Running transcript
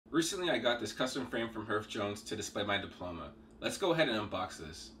Recently I got this custom frame from Herff Jones to display my diploma. Let's go ahead and unbox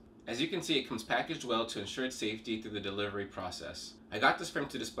this. As you can see, it comes packaged well to ensure its safety through the delivery process. I got this frame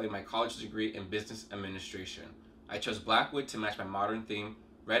to display my college degree in business administration. I chose black wood to match my modern theme,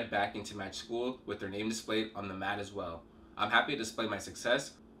 red backing to match school with their name displayed on the mat as well. I'm happy to display my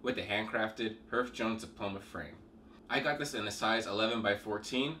success with a handcrafted Herff Jones diploma frame. I got this in a size 11 by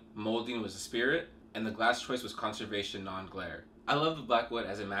 14, molding was a spirit, and the glass choice was conservation non-glare. I love the black wood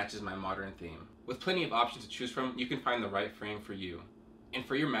as it matches my modern theme. With plenty of options to choose from, you can find the right frame for you. And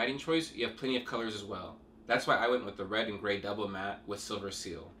for your matting choice, you have plenty of colors as well. That's why I went with the red and gray double matte with silver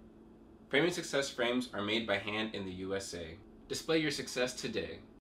seal. Framing Success frames are made by hand in the USA. Display your success today.